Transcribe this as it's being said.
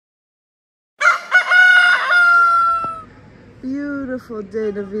Beautiful day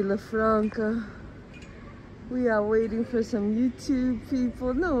in Vila Franca. We are waiting for some YouTube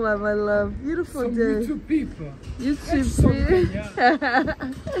people. No, my love. Beautiful some day. YouTube people. YouTube people.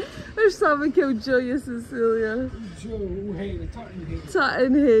 There's someone que é o Joe e a Cecília. Joe, o hater, Taunton hater.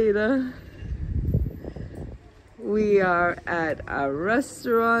 Taunton hater. We are at a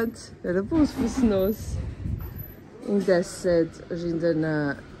restaurant. Era bom se fosse nós. Ainda é cedo, hoje ainda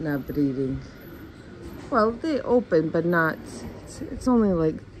na abrirem. Well, they open, but not. It's only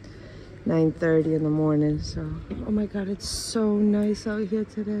like 9:30 in the morning, so. Oh my God, it's so nice out here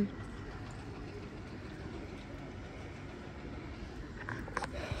today.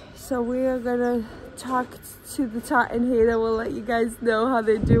 So we are gonna talk to the Taunton hater. We'll let you guys know how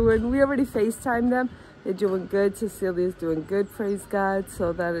they're doing. We already FaceTimed them. They're doing good. Cecilia's doing good, praise God.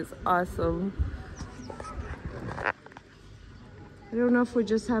 So that is awesome. I don't know if we're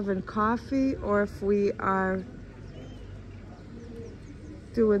just having coffee or if we are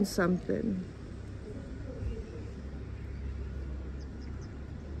doing something.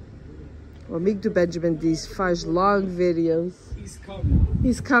 O amigo do Benjamin diz faz long videos. He's coming.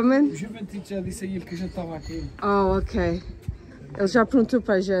 He's coming? O Juventude já disse a ele que a gente estava aqui. Oh, ok. Ele já perguntou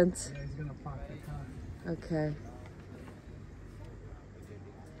para a gente. Yeah, he's gonna park the car. Okay.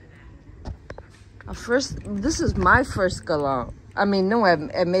 This is my first Galão. I mean, no,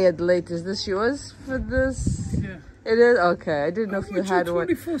 é meia de leite. Is this yours for this? Yeah. It is? Okay. I didn't know if you had one.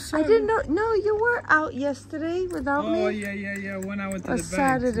 24/7. I didn't know. No, you were out yesterday without me. Oh, yeah. When I went to the bank.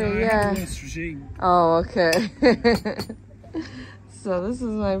 Saturday, no, yeah. I had estrogen. Oh, okay. So this is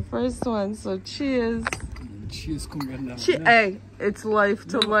my first one. So cheers. Cheers, coming Hey, it's life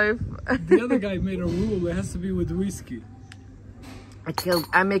to life. The other guy made a rule. It has to be with whiskey.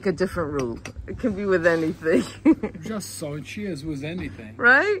 I make a different rule. It can be with anything. Just so cheers with anything.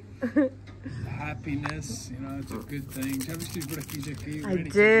 Right? Happiness, you know, it's a good thing. Já viste os buraquinhos aqui? I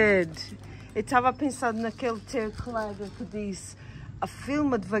did. Eu estava pensando naquele teu colega que disse a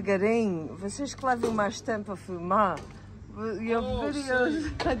filma devagarinho. Vocês que levam mais tempo a filmar. Your videos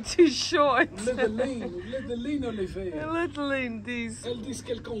are too short. Lidelino Oliveira. Lidelino diz. Ele disse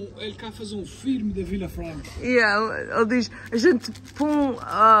que ele quer fazer um filme da Vila Franca. Yeah, ele diz, a gente põe,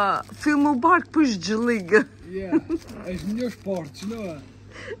 filma o barco, depois desliga. Yeah, as melhores partes, não é?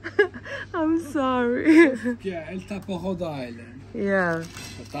 I'm sorry. Yeah, ele está para rodar, ele. Yeah.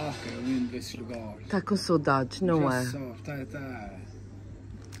 Ataca, lindo desses lugares. Está com saudades, não já é? Só, está.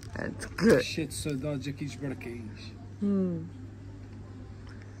 It's good. Cheio de saudades aqui dos barquinhos.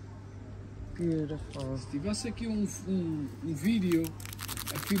 Beautiful. Se tivesse aqui um vídeo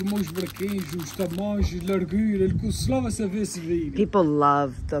a filmar os barquinhos, os tamanhos, a largura, ele costumava-se a ver esse vídeo. People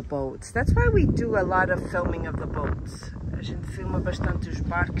love the boats. That's why we do a lot of filming of the boats. A gente filma bastante os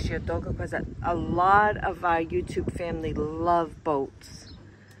barcos e a doga, because a lot of our YouTube family love boats.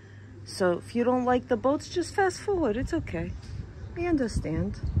 So if you don't like the boats, just fast forward. It's okay. We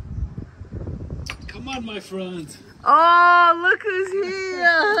understand. Come on, my friend. Oh, look who's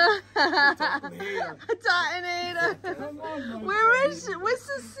here! Taunton hater. Come on, Where is she? Where's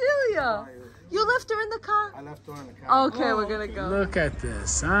Cecilia? You left her in the car? I left her in the car. Okay, we're gonna go. Look at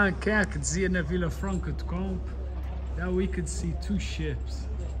this, huh? Quem é que dizia na Vila Franca de Campo that we could see 2 ships,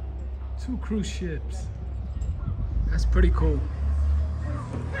 2 cruise ships. That's pretty cool.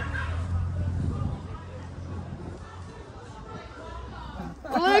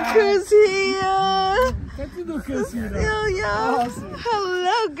 Look who's here! Cecilia. Awesome.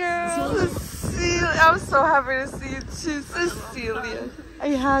 Hello, girl. Cecilia. I'm so happy to see you too, Cecilia.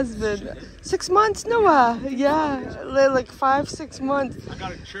 Your husband. 6 months, Noah. Yeah, like 5-6 months. I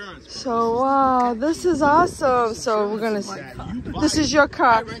got insurance. So wow, this is awesome. So we're gonna see. This is your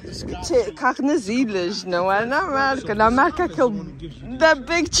car. Carro nas ilhas, não é na América. Na América aquele that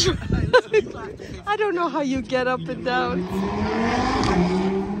big truck. I don't know how you get up and down.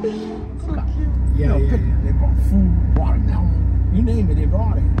 Yeah. They brought food, water, melon, you name it, they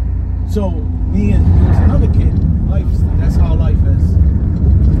brought it. So me and there's another kid. That's how life is.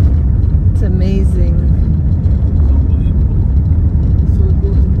 It's amazing. It's unbelievable. So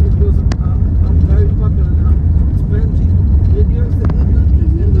it goes I'm very popular now. 20 years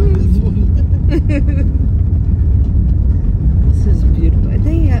This is beautiful.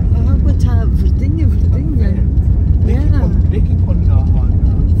 Tem a água tá verdinha. They keep putting on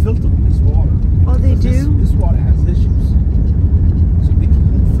filter this water. Oh, they do? This water has issues. So they keep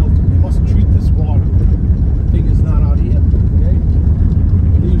putting filter. They must treat this water. The thing is not out here. Okay?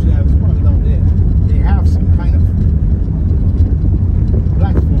 They usually have, it's probably down there. They have some kind of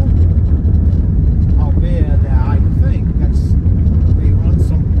black foam out there that I think that's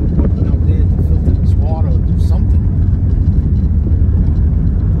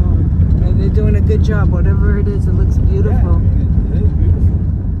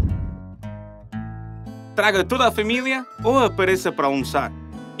Traga toda a família ou apareça para almoçar.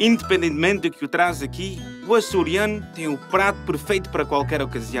 Independentemente do que o traz aqui, o açoriano tem o prato perfeito para qualquer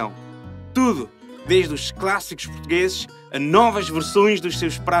ocasião. Tudo, desde os clássicos portugueses a novas versões dos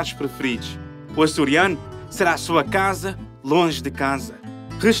seus pratos preferidos. O açoriano será a sua casa, longe de casa.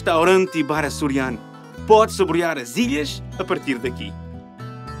 Restaurante e bar açoriano. Pode saborear as ilhas a partir daqui.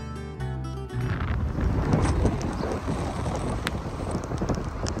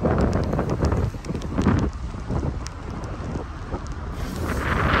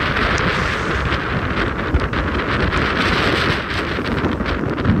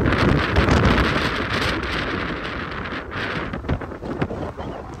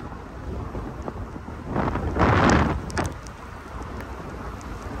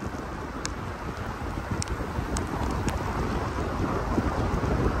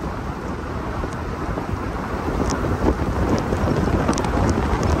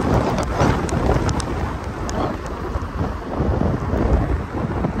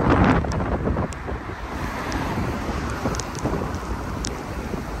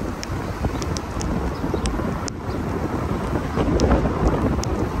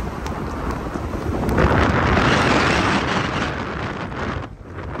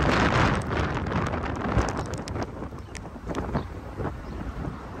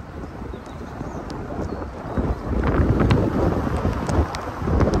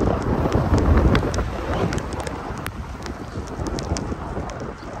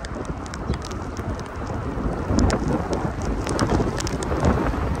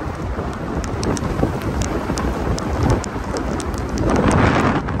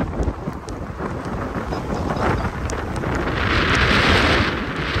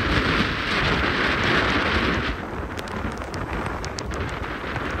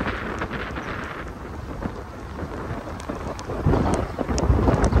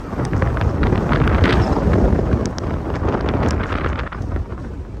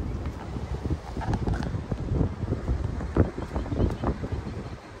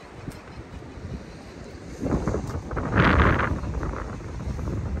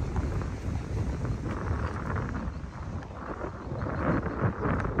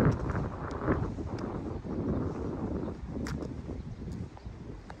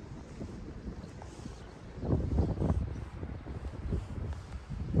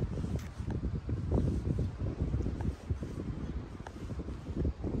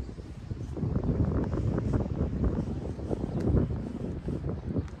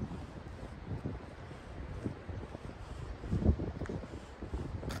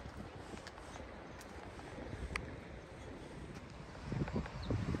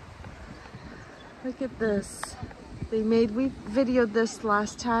 Look at this. We videoed this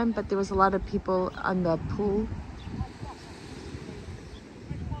last time, but there was a lot of people on the pool.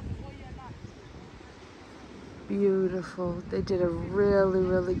 Beautiful. They did a really,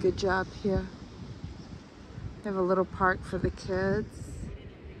 really good job here. They have a little park for the kids.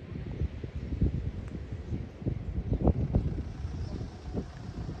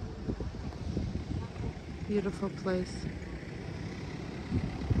 Beautiful place.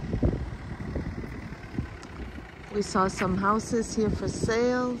 We saw some houses here for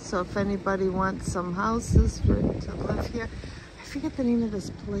sale, so if anybody wants some houses to live here. I forget the name of this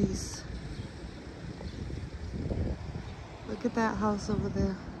place. Look at that house over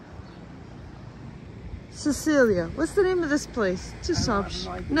there. Cecília, what's the name of this place? Tu sabes?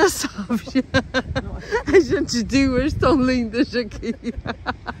 Não sabes? A gente duas tão lindas aqui.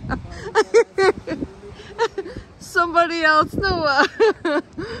 Somebody else, não é?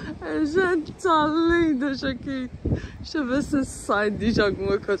 A gente tá lindas aqui. Deixa eu ver se esse sign diz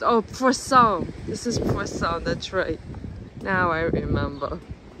alguma coisa. Oh, Povoação. This is Povoação, that's right. Now I remember.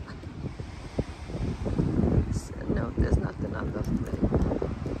 No, there's nothing on the thing.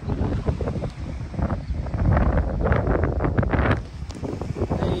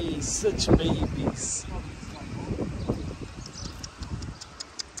 Hey, such babies.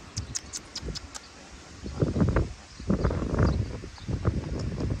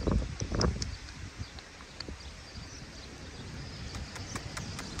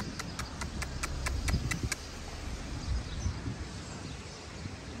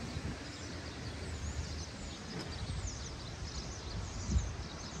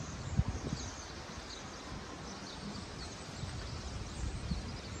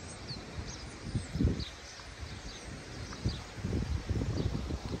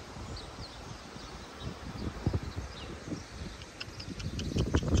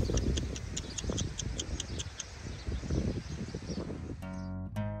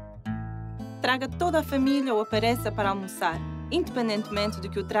 Traga toda a família ou apareça para almoçar. Independentemente do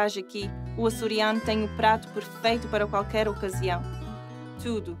que o traz aqui, O açoriano tem o prato perfeito para qualquer ocasião.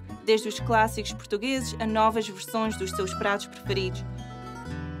 Tudo, desde os clássicos portugueses a novas versões dos seus pratos preferidos.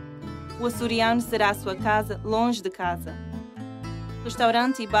 O açoriano será a sua casa longe de casa.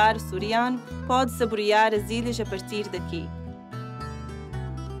 Restaurante e bar açoriano pode saborear as ilhas a partir daqui.